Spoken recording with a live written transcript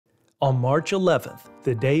On March 11th,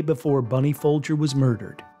 the day before Bunny Folger was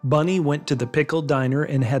murdered, Bunny went to the Pickle Diner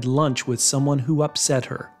and had lunch with someone who upset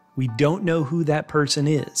her. We don't know who that person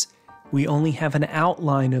is. We only have an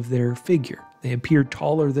outline of their figure. They appear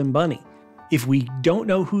taller than Bunny. If we don't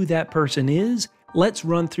know who that person is, let's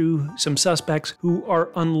run through some suspects who are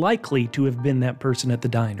unlikely to have been that person at the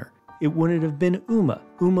diner. It wouldn't have been Uma.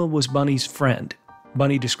 Uma was Bunny's friend.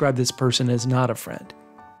 Bunny described this person as not a friend.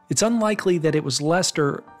 It's unlikely that it was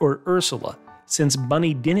Lester or Ursula, since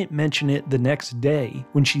Bunny didn't mention it the next day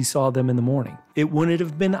when she saw them in the morning. It wouldn't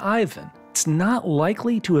have been Ivan. It's not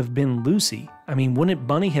likely to have been Lucy. I mean, wouldn't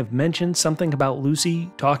Bunny have mentioned something about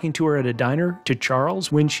Lucy talking to her at a diner to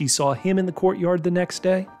Charles when she saw him in the courtyard the next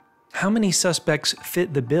day? How many suspects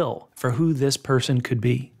fit the bill for who this person could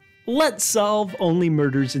be? Let's solve Only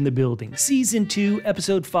Murders in the Building, Season 2,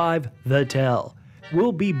 Episode 5, The Tell.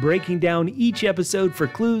 We'll be breaking down each episode for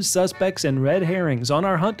clues, suspects, and red herrings on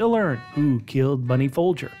our hunt to learn who killed Bunny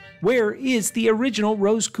Folger. Where is the original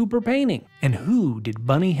Rose Cooper painting? And who did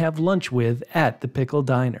Bunny have lunch with at the Pickle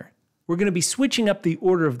Diner? We're going to be switching up the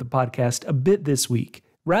order of the podcast a bit this week.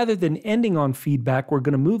 Rather than ending on feedback, we're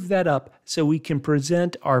going to move that up so we can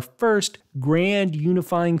present our first grand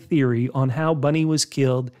unifying theory on how Bunny was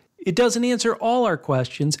killed. It doesn't answer all our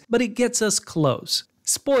questions, but it gets us close.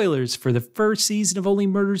 Spoilers for the first season of Only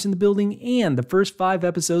Murders in the Building and the first 5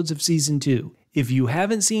 episodes of Season 2. If you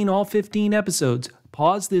haven't seen all 15 episodes,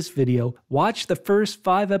 pause this video, watch the first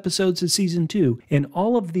 5 episodes of Season 2 and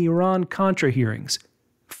all of the Iran-Contra hearings.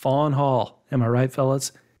 Fawn Hall, am I right,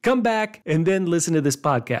 fellas? Come back and then listen to this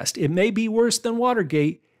podcast. It may be worse than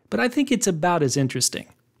Watergate, but I think it's about as interesting.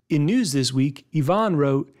 In news this week, Yvonne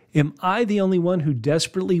wrote, "Am I the only one who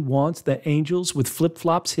desperately wants the Angels with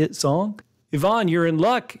Flip-Flops hit song?" Yvonne, you're in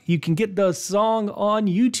luck. You can get the song on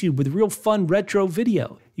YouTube with real fun retro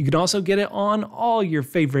video. You can also get it on all your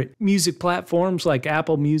favorite music platforms like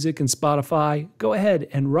Apple Music and Spotify. Go ahead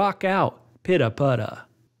and rock out. Pitta putta.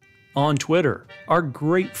 On Twitter, our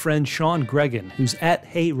great friend Sean Gregan, who's at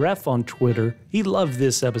HeyRef on Twitter, he loved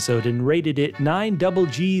this episode and rated it 9 double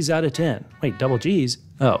G's out of 10. Wait, double G's?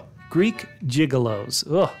 Oh, Greek gigolos.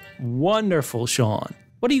 Ugh, wonderful, Sean.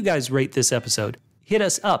 What do you guys rate this episode? Hit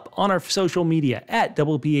us up on our social media at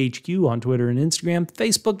DoublePHQ on Twitter and Instagram,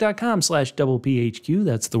 Facebook.com/DoublePHQ.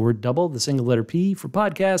 That's the word double, the single letter P for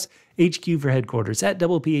podcast, HQ for headquarters, at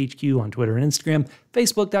DoublePHQ on Twitter and Instagram,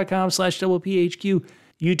 Facebook.com/DoublePHQ.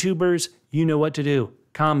 YouTubers, you know what to do.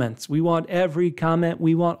 Comments. We want every comment.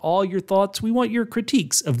 We want all your thoughts. We want your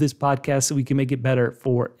critiques of this podcast so we can make it better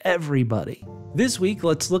for everybody. This week,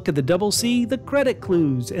 let's look at the double C, the credit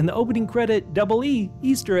clues, and the opening credit double E,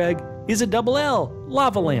 Easter egg, is a double L,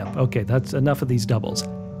 lava lamp. Okay, that's enough of these doubles.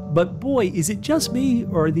 But boy, is it just me,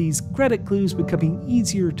 or are these credit clues becoming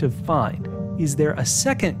easier to find? Is there a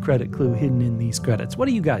second credit clue hidden in these credits? What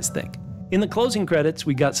do you guys think? In the closing credits,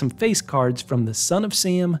 we got some face cards from the Son of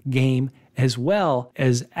Sam game, as well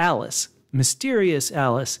as Alice, mysterious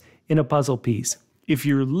Alice, in a puzzle piece. If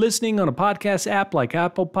you're listening on a podcast app like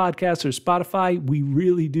Apple Podcasts or Spotify, we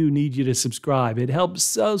really do need you to subscribe. It helps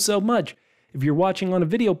so much. If you're watching on a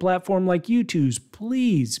video platform like YouTube's,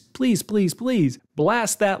 please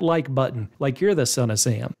blast that like button like you're the Son of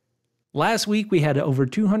Sam. Last week, we had over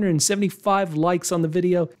 275 likes on the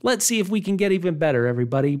video. Let's see if we can get even better,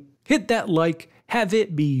 everybody. Hit that like, have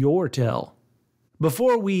it be your tell.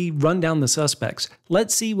 Before we run down the suspects,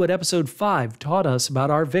 let's see what episode 5 taught us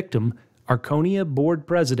about our victim, Arconia board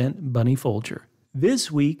president Bunny Folger.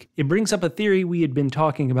 This week, it brings up a theory we had been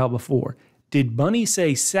talking about before. Did Bunny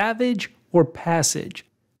say savage or passage?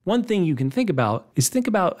 One thing you can think about is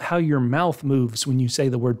how your mouth moves when you say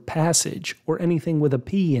the word passage or anything with a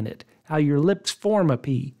P in it, how your lips form a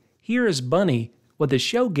P. Here is Bunny, what the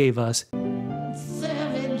show gave us.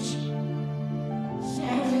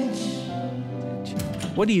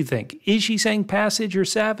 What do you think? Is she saying passage or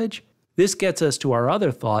savage? This gets us to our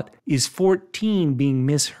other thought, is 14 being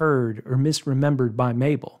misheard or misremembered by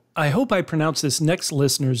Mabel? I hope I pronounced this next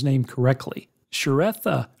listener's name correctly.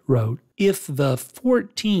 Sharetha wrote, if the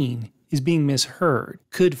 14 is being misheard,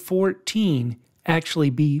 could 14 actually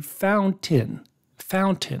be fountain?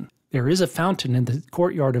 Fountain. There is a fountain in the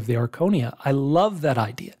courtyard of the Arconia. I love that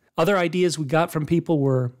idea. Other ideas we got from people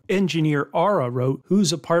were, engineer Ara wrote,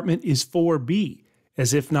 whose apartment is 4B?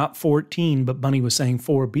 As if not 14, but Bunny was saying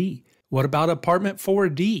 4B. What about apartment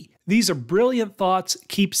 4D? These are brilliant thoughts.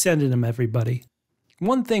 Keep sending them, everybody.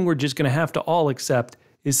 One thing we're just going to have to all accept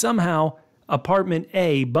is somehow apartment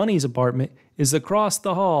A, Bunny's apartment, is across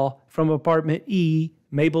the hall from apartment E,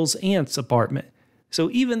 Mabel's aunt's apartment. So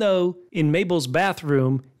even though in Mabel's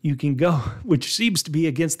bathroom you can go, which seems to be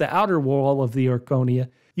against the outer wall of the Arconia,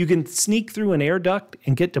 You can sneak through an air duct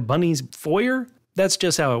and get to Bunny's foyer? That's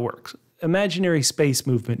just how it works. Imaginary space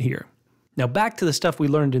movement here. Now back to the stuff we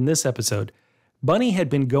learned in this episode. Bunny had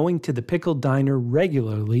been going to the Pickle Diner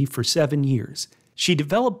regularly for 7 years. She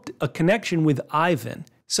developed a connection with Ivan,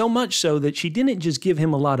 so much so that she didn't just give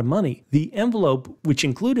him a lot of money. The envelope, which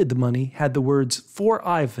included the money, had the words, "For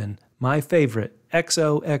Ivan, my favorite,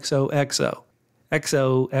 XOXOXO."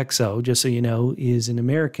 XOXO, just so you know, is an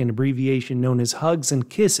American abbreviation known as hugs and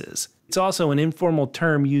kisses. It's also an informal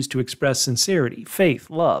term used to express sincerity, faith,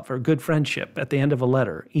 love, or good friendship at the end of a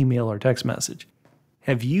letter, email, or text message.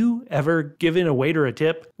 Have you ever given a waiter a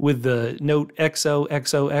tip with the note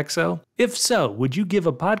XOXOXO? If so, would you give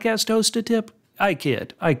a podcast host a tip? I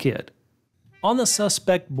kid. On the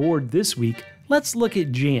suspect board this week, let's look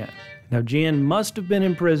at Jan. Now, Jan must have been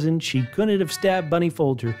in prison. She couldn't have stabbed Bunny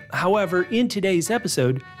Folger. However, in today's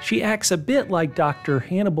episode, she acts a bit like Dr.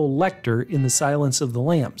 Hannibal Lecter in The Silence of the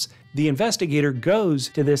Lambs. The investigator goes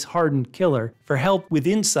to this hardened killer for help with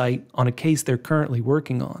insight on a case they're currently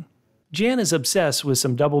working on. Jan is obsessed with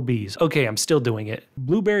some double B's. Okay, I'm still doing it.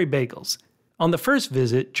 Blueberry bagels. On the first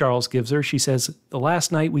visit Charles gives her, she says, "The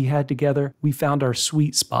last night we had together, we found our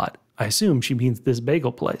sweet spot." I assume she means this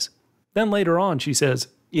bagel place. Then later on, she says,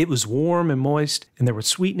 "It was warm and moist, and there was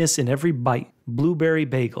sweetness in every bite. Blueberry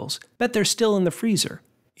bagels. Bet they're still in the freezer."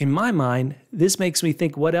 In my mind, this makes me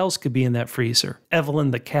think what else could be in that freezer?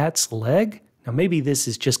 Evelyn the cat's leg? Now maybe this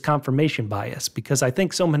is just confirmation bias, because I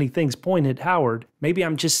think so many things point at Howard. Maybe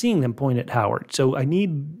I'm just seeing them point at Howard. So I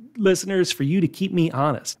need listeners for you to keep me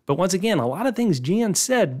honest. But once again, a lot of things Jan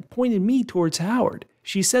said pointed me towards Howard.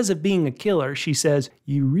 She says of being a killer, she says,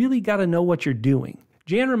 "You really got to know what you're doing."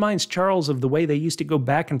 Jan reminds Charles of the way they used to go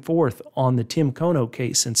back and forth on the Tim Kono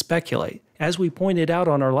case and speculate. As we pointed out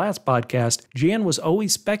on our last podcast, Jan was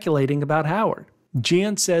always speculating about Howard.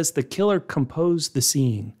 Jan says the killer composed the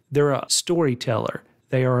scene. They're a storyteller.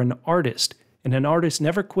 They are an artist. And an artist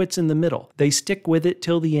never quits in the middle. They stick with it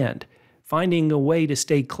till the end, finding a way to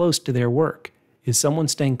stay close to their work. Is someone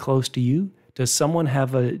staying close to you? Does someone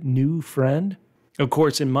have a new friend? Of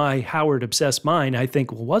course, in my Howard-obsessed mind, I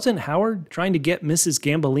think, well, wasn't Howard trying to get Mrs.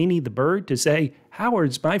 Gambolini the bird to say,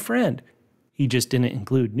 "Howard's my friend"? He just didn't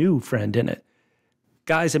include new friend in it.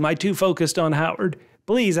 Guys, am I too focused on Howard?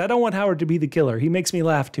 Please, I don't want Howard to be the killer. He makes me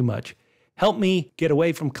laugh too much. Help me get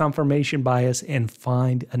away from confirmation bias and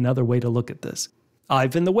find another way to look at this.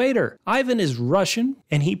 Ivan the waiter. Ivan is Russian,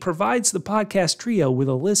 and he provides the podcast trio with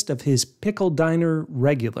a list of his Pickle Diner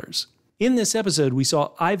regulars. In this episode, we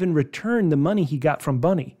saw Ivan return the money he got from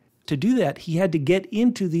Bunny. To do that, he had to get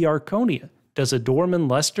into the Arconia. Does a doorman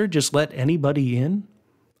Lester just let anybody in?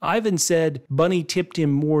 Ivan said Bunny tipped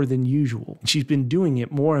him more than usual. She's been doing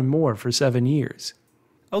it more and more for 7 years.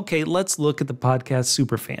 Okay, let's look at the podcast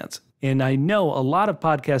superfans. And I know a lot of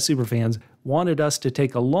podcast superfans wanted us to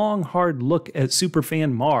take a long, hard look at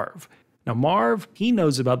superfan Marv. Now, Marv, he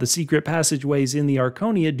knows about the secret passageways in the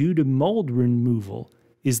Arconia due to mold removal.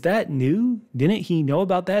 Is that new? Didn't he know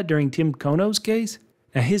about that during Tim Kono's case?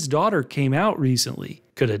 Now, his daughter came out recently.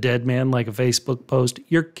 Could a dead man like a Facebook post?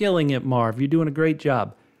 "You're killing it, Marv. You're doing a great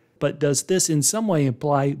job." But does this in some way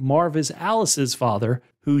imply Marv is Alice's father,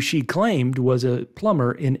 who she claimed was a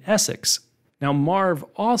plumber in Essex? Now, Marv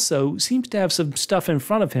also seems to have some stuff in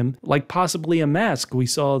front of him, like possibly a mask we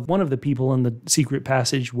saw one of the people in the secret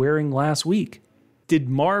passage wearing last week. Did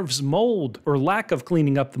Marv's mold, or lack of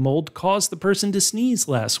cleaning up the mold, cause the person to sneeze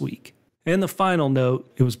last week? And the final note,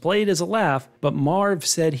 it was played as a laugh, but Marv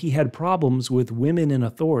said he had problems with women in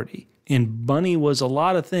authority. And Bunny was a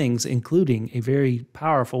lot of things, including a very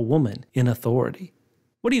powerful woman in authority.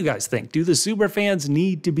 What do you guys think? Do the superfans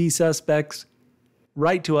need to be suspects?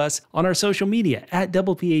 Write to us on our social media at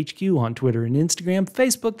DoublePHQ on Twitter and Instagram,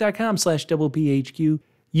 Facebook.com/DoublePHQ,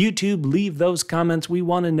 YouTube. Leave those comments. We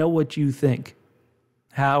want to know what you think.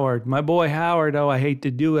 Howard, my boy Howard, oh, I hate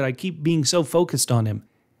to do it. I keep being so focused on him.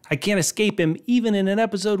 I can't escape him even in an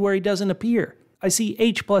episode where he doesn't appear. I see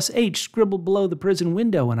H+H scribbled below the prison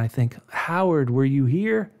window and I think, Howard, were you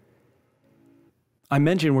here? I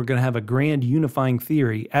mentioned we're going to have a grand unifying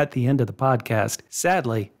theory at the end of the podcast.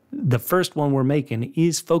 Sadly, the first one we're making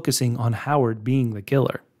is focusing on Howard being the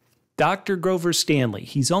killer. Dr. Grover Stanley.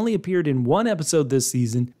 He's only appeared in one episode this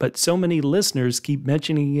season, but so many listeners keep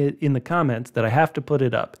mentioning it in the comments that I have to put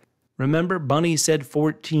it up. Remember, Bunny said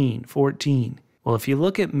 14. Well, if you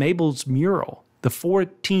look at Mabel's mural, the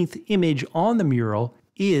 14th image on the mural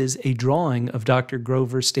is a drawing of Dr.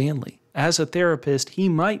 Grover Stanley. As a therapist, he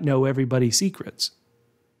might know everybody's secrets.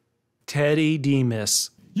 Teddy Dimas.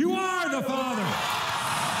 You are the father!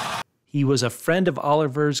 He was a friend of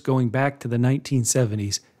Oliver's going back to the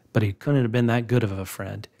 1970s, but he couldn't have been that good of a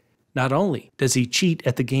friend. Not only does he cheat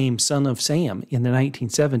at the game Son of Sam in the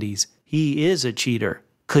 1970s, he is a cheater.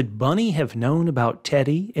 Could Bunny have known about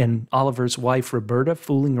Teddy and Oliver's wife Roberta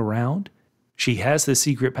fooling around? She has the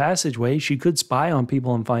secret passageway. She could spy on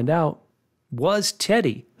people and find out. Was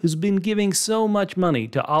Teddy, who's been giving so much money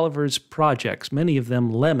to Oliver's projects, many of them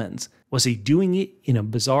lemons, was he doing it in a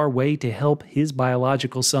bizarre way to help his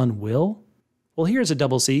biological son Will? Well, here's a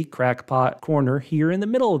double C crackpot corner here in the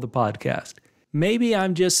middle of the podcast. Maybe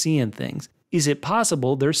I'm just seeing things. Is it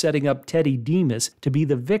possible they're setting up Teddy Dimas to be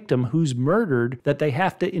the victim who's murdered that they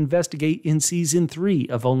have to investigate in season 3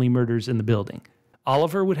 of Only Murders in the Building?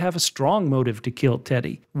 Oliver would have a strong motive to kill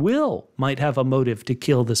Teddy. Will might have a motive to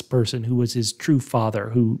kill this person who was his true father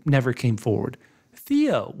who never came forward.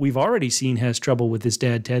 Theo, we've already seen, has trouble with his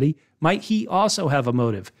dad Teddy. Might he also have a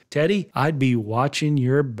motive? Teddy, I'd be watching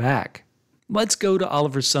your back. Let's go to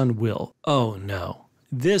Oliver's son Will. Oh no.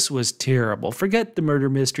 This was terrible. Forget the murder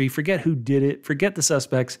mystery, forget who did it, forget the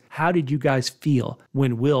suspects. How did you guys feel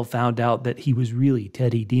when Will found out that he was really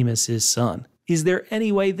Teddy Dimas' son? Is there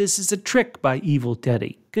any way this is a trick by evil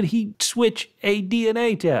Teddy? Could he switch a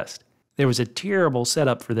DNA test? There was a terrible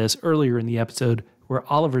setup for this earlier in the episode where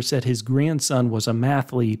Oliver said his grandson was a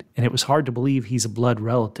mathlete and it was hard to believe he's a blood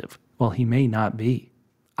relative. Well, he may not be.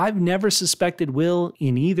 I've never suspected Will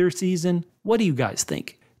in either season. What do you guys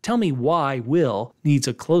think? Tell me why Will needs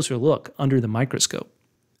a closer look under the microscope.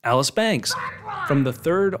 Alice Banks from the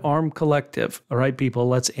Third Arm Collective. All right, people,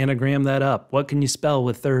 let's anagram that up. What can you spell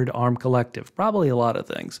with Third Arm Collective? Probably a lot of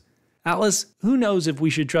things. Alice, who knows if we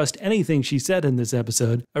should trust anything she said in this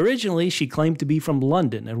episode? Originally, she claimed to be from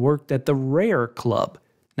London and worked at the Rare Club.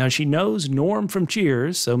 Now, she knows Norm from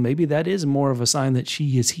Cheers, so maybe that is more of a sign that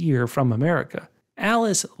she is here from America.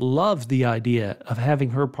 Alice loved the idea of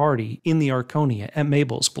having her party in the Arconia at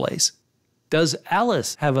Mabel's place. Does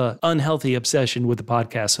Alice have an unhealthy obsession with the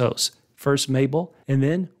podcast hosts? First Mabel, and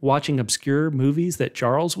then watching obscure movies that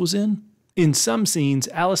Charles was in? In some scenes,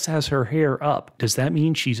 Alice has her hair up. Does that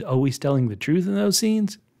mean she's always telling the truth in those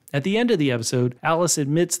scenes? At the end of the episode, Alice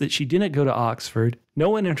admits that she didn't go to Oxford. No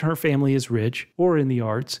one in her family is rich or in the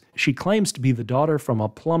arts. She claims to be the daughter from a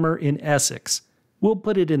plumber in Essex. We'll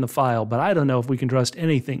put it in the file, but I don't know if we can trust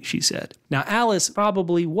anything she said. Now, Alice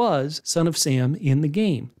probably was Son of Sam in the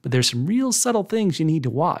game, but there's some real subtle things you need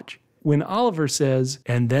to watch. When Oliver says,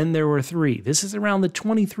 and then there were 3, this is around the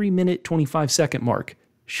 23-minute, 25-second mark.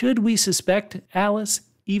 Should we suspect Alice,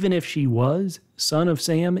 even if she was Son of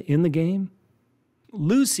Sam in the game?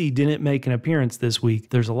 Lucy didn't make an appearance this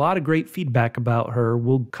week. There's a lot of great feedback about her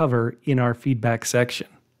we'll cover in our feedback section.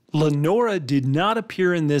 Lenora did not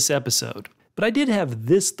appear in this episode. But I did have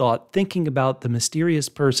this thought thinking about the mysterious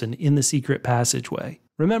person in the secret passageway.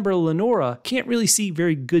 Remember, Lenora can't really see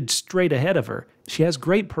very good straight ahead of her. She has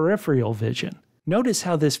great peripheral vision. Notice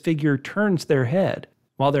how this figure turns their head.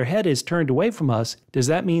 While their head is turned away from us, does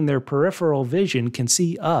that mean their peripheral vision can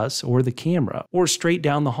see us or the camera or straight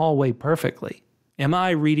down the hallway perfectly? Am I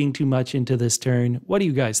reading too much into this turn? What do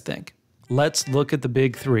you guys think? Let's look at the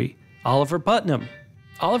big 3. Oliver Putnam.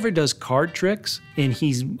 Oliver does card tricks, and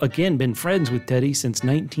he's, again, been friends with Teddy since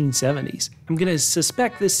 1970s. I'm going to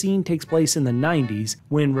suspect this scene takes place in the 90s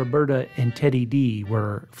when Roberta and Teddy D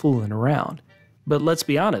were fooling around. But let's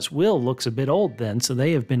be honest, Will looks a bit old then, so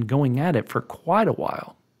they have been going at it for quite a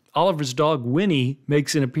while. Oliver's dog Winnie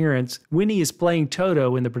makes an appearance. Winnie is playing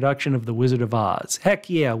Toto in the production of The Wizard of Oz.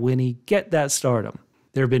 Heck yeah, Winnie, get that stardom.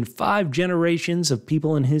 There have been 5 generations of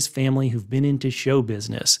people in his family who've been into show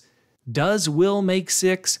business. Does Will make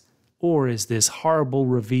 6, or is this horrible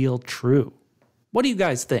reveal true? What do you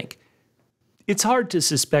guys think? It's hard to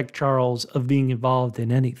suspect Charles of being involved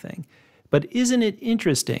in anything, but isn't it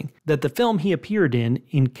interesting that the film he appeared in,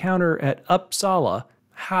 Encounter at Uppsala,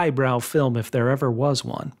 highbrow film if there ever was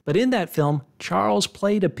one, but in that film, Charles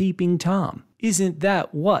played a peeping Tom. Isn't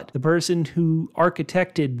that what the person who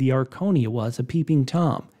architected the Arconia was, a peeping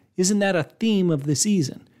Tom? Isn't that a theme of the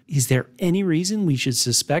season? Is there any reason we should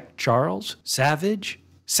suspect Charles? Savage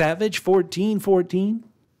 1414?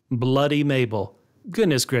 Bloody Mabel.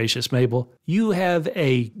 Goodness gracious, Mabel. You have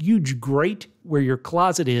a huge grate where your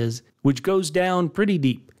closet is, which goes down pretty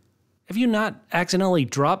deep. Have you not accidentally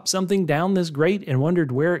dropped something down this grate and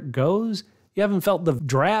wondered where it goes? You haven't felt the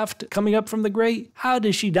draft coming up from the grate? How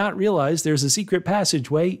does she not realize there's a secret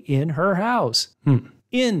passageway in her house?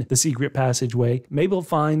 In the secret passageway, Mabel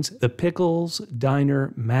finds the Pickle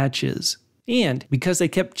Diner matches. And because they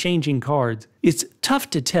kept changing cards, it's tough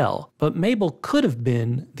to tell, but Mabel could have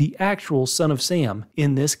been the actual Son of Sam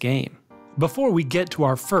in this game. Before we get to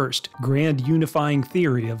our first grand unifying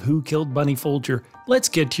theory of who killed Bunny Folger, let's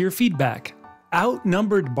get to your feedback.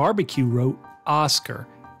 Outnumbered Barbecue wrote, Oscar.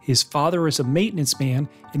 His father is a maintenance man,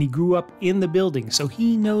 and he grew up in the building, so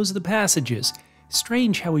he knows the passages.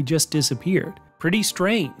 Strange how he just disappeared. Pretty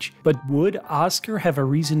strange. But would Oscar have a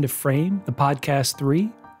reason to frame the podcast 3?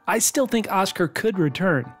 I still think Oscar could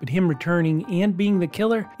return, but him returning and being the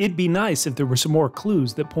killer, it'd be nice if there were some more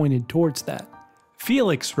clues that pointed towards that.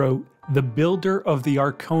 Felix wrote, the builder of the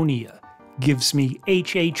Arconia gives me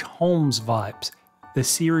H.H. Holmes vibes, the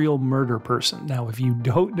serial murder person. Now, if you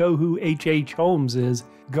don't know who H.H. Holmes is,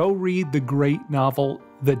 go read the great novel,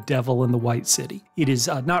 The Devil in the White City. It is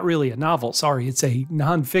not really a novel, it's a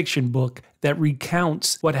nonfiction book that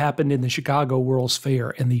recounts what happened in the Chicago World's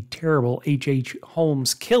Fair and the terrible H.H.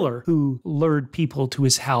 Holmes killer who lured people to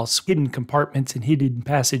his house, hidden compartments and hidden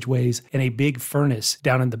passageways, and a big furnace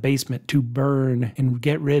down in the basement to burn and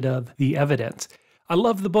get rid of the evidence. I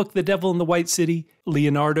love the book, The Devil in the White City.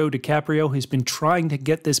 Leonardo DiCaprio has been trying to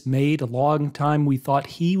get this made a long time. We thought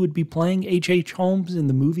he would be playing H.H. Holmes in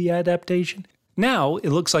the movie adaptation. Now, it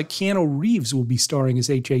looks like Keanu Reeves will be starring as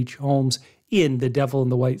H.H. Holmes in The Devil in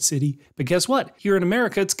the White City. But guess what? Here in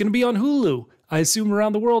America, it's going to be on Hulu. I assume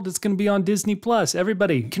around the world, it's going to be on Disney+.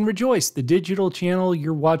 Everybody can rejoice. The digital channel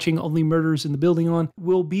you're watching Only Murders in the Building on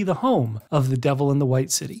will be the home of The Devil in the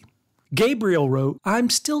White City. Gabriel wrote, I'm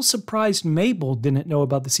still surprised Mabel didn't know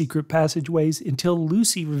about the secret passageways until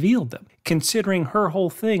Lucy revealed them, considering her whole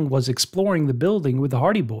thing was exploring the building with the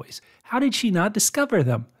Hardy Boys. How did she not discover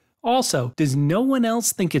them? Also, does no one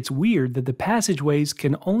else think it's weird that the passageways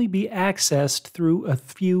can only be accessed through a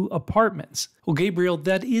few apartments? Well, Gabriel,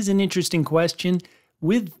 that is an interesting question.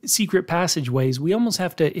 With secret passageways, we almost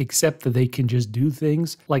have to accept that they can just do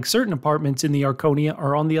things. Like certain apartments in the Arconia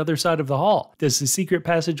are on the other side of the hall. Does the secret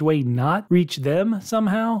passageway not reach them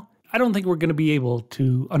somehow? I don't think we're going to be able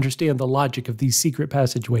to understand the logic of these secret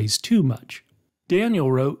passageways too much.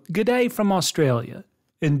 Daniel wrote, Good day from Australia.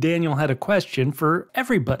 And Daniel had a question for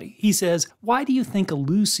everybody. He says, why do you think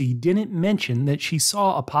Lucy didn't mention that she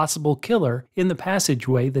saw a possible killer in the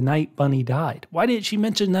passageway the night Bunny died? Why didn't she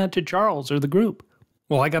mention that to Charles or the group?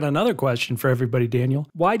 Well, I got another question for everybody, Daniel.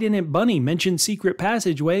 Why didn't Bunny mention secret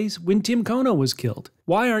passageways when Tim Kono was killed?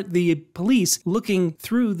 Why aren't the police looking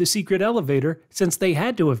through the secret elevator since they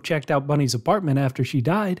had to have checked out Bunny's apartment after she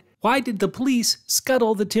died? Why did the police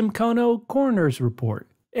scuttle the Tim Kono coroner's report?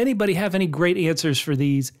 Anybody have any great answers for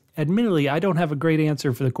these? Admittedly, I don't have a great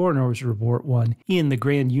answer for the coroner's report one in the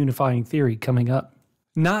grand unifying theory coming up.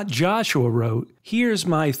 Not Joshua wrote, here's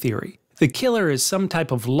my theory. The killer is some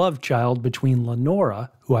type of love child between Lenora,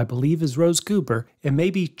 who I believe is Rose Cooper, and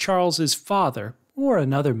maybe Charles's father, or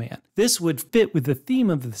another man. This would fit with the theme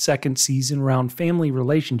of the second season around family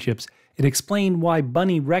relationships and explain why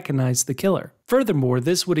Bunny recognized the killer. Furthermore,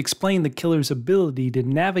 this would explain the killer's ability to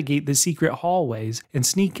navigate the secret hallways and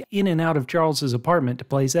sneak in and out of Charles's apartment to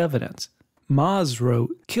place evidence. Maz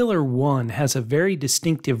wrote, Killer 1 has a very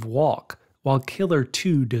distinctive walk, while Killer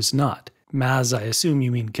 2 does not. Maz, I assume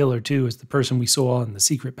you mean Killer 2 is the person we saw in the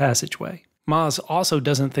secret passageway. Maz also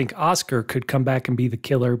doesn't think Oscar could come back and be the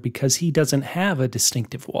killer because he doesn't have a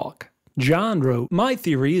distinctive walk. John wrote, My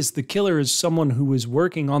theory is the killer is someone who was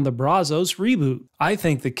working on the Brazos reboot. I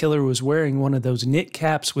think the killer was wearing one of those knit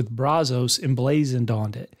caps with Brazos emblazoned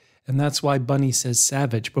on it, and that's why Bunny says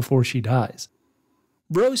savage before she dies.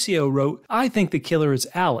 Brosio wrote, I think the killer is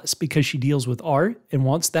Alice because she deals with art and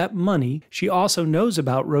wants that money. She also knows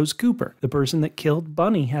about Rose Cooper. The person that killed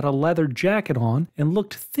Bunny had a leather jacket on and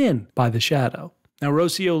looked thin by the shadow. Now,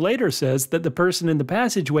 Rocio later says that the person in the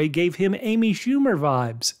passageway gave him Amy Schumer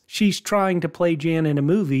vibes. She's trying to play Jan in a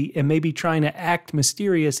movie and maybe trying to act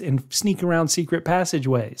mysterious and sneak around secret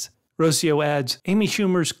passageways. Rocio adds, Amy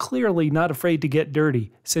Schumer's clearly not afraid to get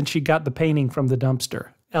dirty since she got the painting from the dumpster.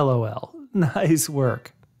 LOL. Nice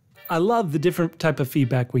work. I love the different type of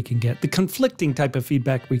feedback we can get, the conflicting type of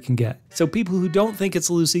feedback we can get. So people who don't think it's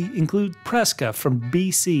Lucy include Preska from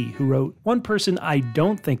BC, who wrote, One person I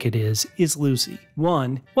don't think it is Lucy.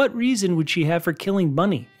 1. What reason would she have for killing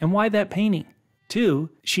Bunny, and why that painting? 2.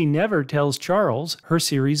 She never tells Charles her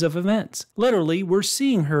series of events. Literally, we're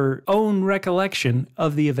seeing her own recollection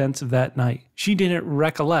of the events of that night. She didn't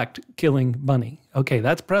recollect killing Bunny. Okay,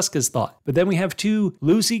 that's Preska's thought. But then we have 2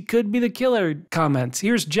 Lucy could be the killer comments.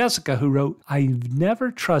 Here's Jessica who wrote, I've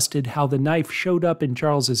never trusted how the knife showed up in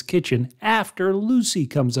Charles's kitchen after Lucy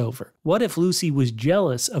comes over. What if Lucy was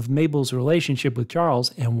jealous of Mabel's relationship with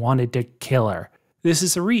Charles and wanted to kill her? This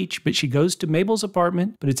is a reach, but she goes to Mabel's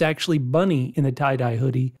apartment, but it's actually Bunny in the tie-dye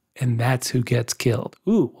hoodie, and that's who gets killed.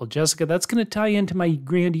 Ooh, well, Jessica, that's going to tie into my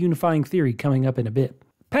grand unifying theory coming up in a bit.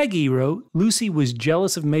 Peggy wrote, Lucy was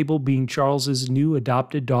jealous of Mabel being Charles's new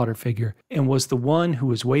adopted daughter figure and was the one who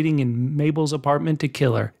was waiting in Mabel's apartment to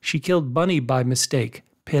kill her. She killed Bunny by mistake.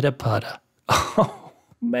 Pitta putta. Oh,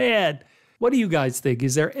 man. What do you guys think?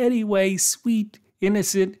 Is there any way sweet,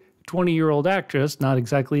 innocent, 20-year-old actress, not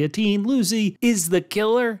exactly a teen, Lucy, is the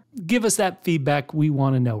killer? Give us that feedback. We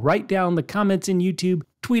want to know. Write down the comments in YouTube.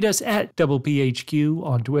 Tweet us at DoublePHQ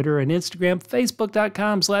on Twitter and Instagram,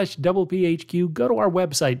 Facebook.com/DoublePHQ. Go to our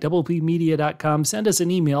website, DoublePmedia.com. Send us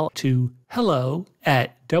an email to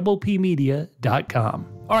hello@DoublePmedia.com.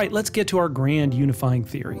 All right, let's get to our grand unifying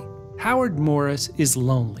theory. Howard Morris is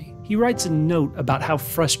lonely. He writes a note about how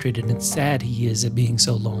frustrated and sad he is at being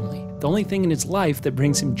so lonely. The only thing in his life that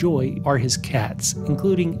brings him joy are his cats,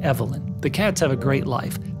 including Evelyn. The cats have a great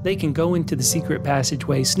life. They can go into the secret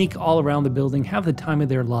passageway, sneak all around the building, have the time of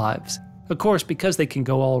their lives. Of course, because they can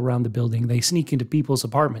go all around the building, they sneak into people's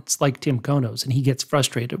apartments, like Tim Kono's, and he gets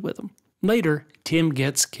frustrated with them. Later, Tim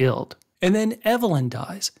gets killed. And then Evelyn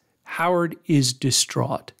dies. Howard is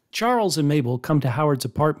distraught. Charles and Mabel come to Howard's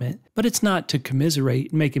apartment, but it's not to commiserate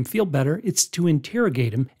and make him feel better, it's to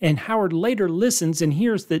interrogate him, and Howard later listens and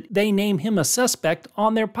hears that they name him a suspect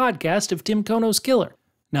on their podcast of Tim Kono's killer.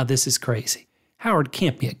 Now this is crazy. Howard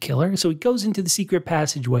can't be a killer, so he goes into the secret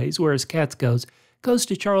passageways where his cats goes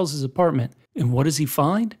to Charles's apartment, and what does he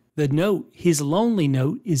find? The note, his lonely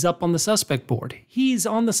note, is up on the suspect board. He's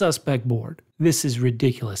on the suspect board. This is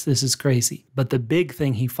ridiculous. This is crazy. But the big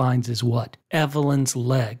thing he finds is what? Evelyn's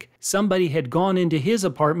leg. Somebody had gone into his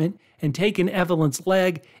apartment and taken Evelyn's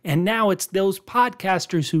leg, and now it's those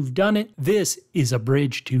podcasters who've done it. This is a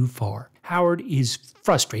bridge too far. Howard is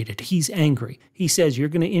frustrated. He's angry. He says, you're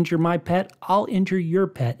going to injure my pet? I'll injure your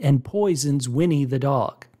pet, and poisons Winnie the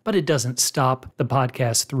dog. But it doesn't stop the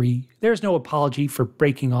podcast 3. There's no apology for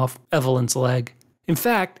breaking off Evelyn's leg. In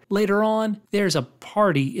fact, later on, there's a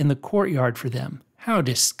party in the courtyard for them. How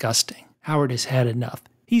disgusting. Howard has had enough.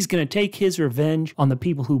 He's going to take his revenge on the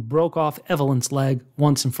people who broke off Evelyn's leg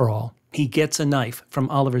once and for all. He gets a knife from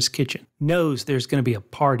Oliver's kitchen, knows there's going to be a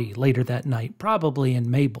party later that night, probably in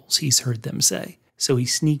Mabel's, he's heard them say. So he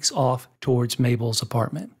sneaks off towards Mabel's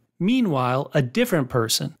apartment. Meanwhile, a different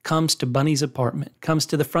person comes to Bunny's apartment, comes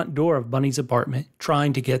to the front door of Bunny's apartment,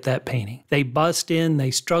 trying to get that painting. They bust in,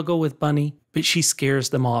 they struggle with Bunny, but she scares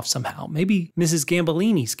them off somehow. Maybe Mrs.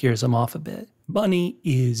 Gambolini scares them off a bit. Bunny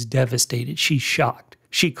is devastated. She's shocked.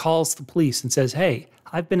 She calls the police and says, hey,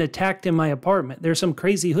 I've been attacked in my apartment. There's some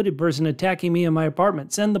crazy hooded person attacking me in my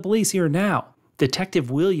apartment. Send the police here now. Detective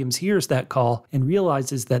Williams hears that call and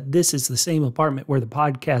realizes that this is the same apartment where the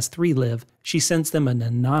podcast 3 live. She sends them an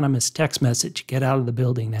anonymous text message, get out of the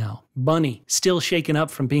building now. Bunny, still shaken up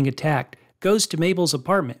from being attacked, goes to Mabel's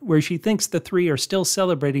apartment where she thinks the 3 are still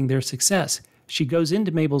celebrating their success. She goes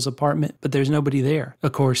into Mabel's apartment, but there's nobody there.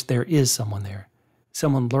 Of course, there is someone there.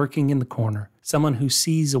 Someone lurking in the corner. Someone who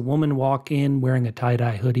sees a woman walk in wearing a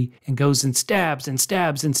tie-dye hoodie and goes and stabs and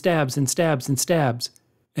stabs and stabs and stabs and stabs.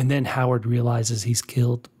 And then Howard realizes he's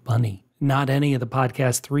killed Bunny. Not any of the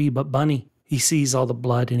podcast 3, but Bunny. He sees all the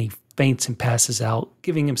blood and he faints and passes out,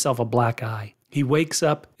 giving himself a black eye. He wakes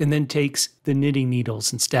up and then takes the knitting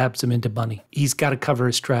needles and stabs them into Bunny. He's got to cover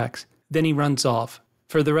his tracks. Then he runs off.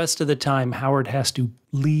 For the rest of the time, Howard has to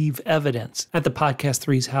leave evidence at the podcast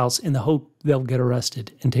 3's house in the hope they'll get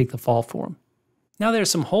arrested and take the fall for him. Now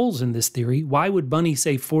there's some holes in this theory. Why would Bunny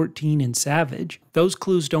say 14 and savage? Those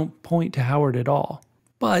clues don't point to Howard at all.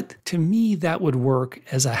 But to me, that would work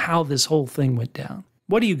as a how this whole thing went down.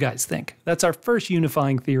 What do you guys think? That's our first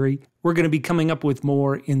unifying theory. We're going to be coming up with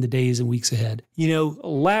more in the days and weeks ahead. You know,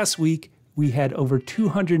 last week we had over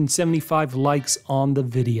 275 likes on the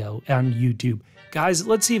video on YouTube. Guys,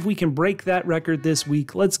 let's see if we can break that record this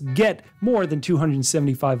week. Let's get more than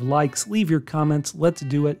 275 likes. Leave your comments. Let's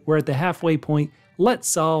do it. We're at the halfway point. Let's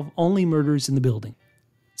solve Only Murders in the Building.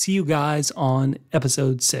 See you guys on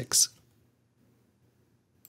episode 6.